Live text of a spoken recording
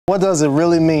What does it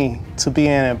really mean to be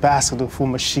an ambassador for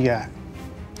Mashiach?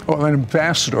 Well, an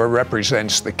ambassador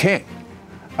represents the king.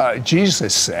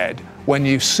 Jesus said, when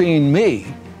you've seen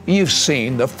me, you've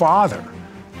seen the Father.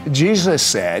 Jesus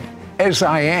said, as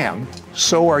I am,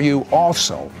 so are you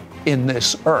also in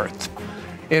this earth.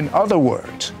 In other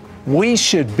words, we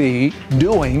should be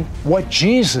doing what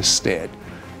Jesus did.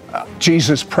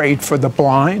 Jesus prayed for the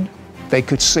blind, they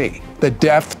could see. The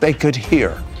deaf, they could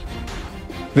hear.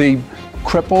 The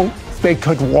crippled, they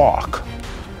could walk.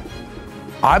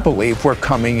 I believe we're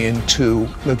coming into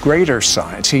the greater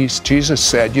signs. Jesus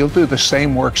said, you'll do the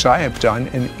same works I have done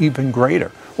and even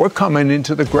greater. We're coming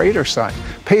into the greater signs.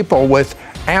 People with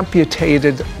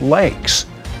amputated legs,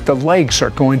 the legs are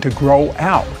going to grow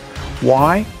out.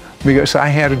 Why? Because I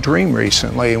had a dream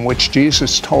recently in which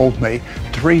Jesus told me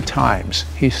 3 times.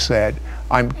 He said,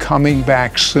 I'm coming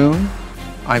back soon,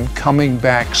 I'm coming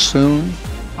back soon,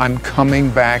 I'm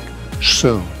coming back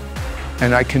soon.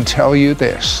 And I can tell you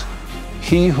this,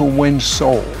 he who wins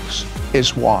souls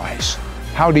is wise.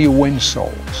 How do you win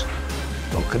souls?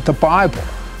 Look at the Bible.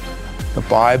 The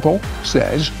Bible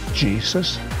says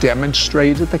Jesus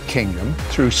demonstrated the kingdom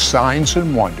through signs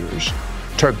and wonders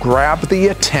to grab the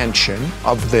attention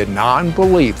of the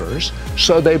non-believers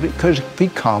so they could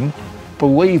become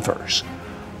believers.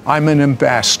 I'm an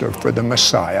ambassador for the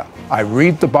Messiah. I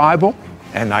read the Bible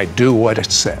and I do what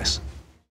it says.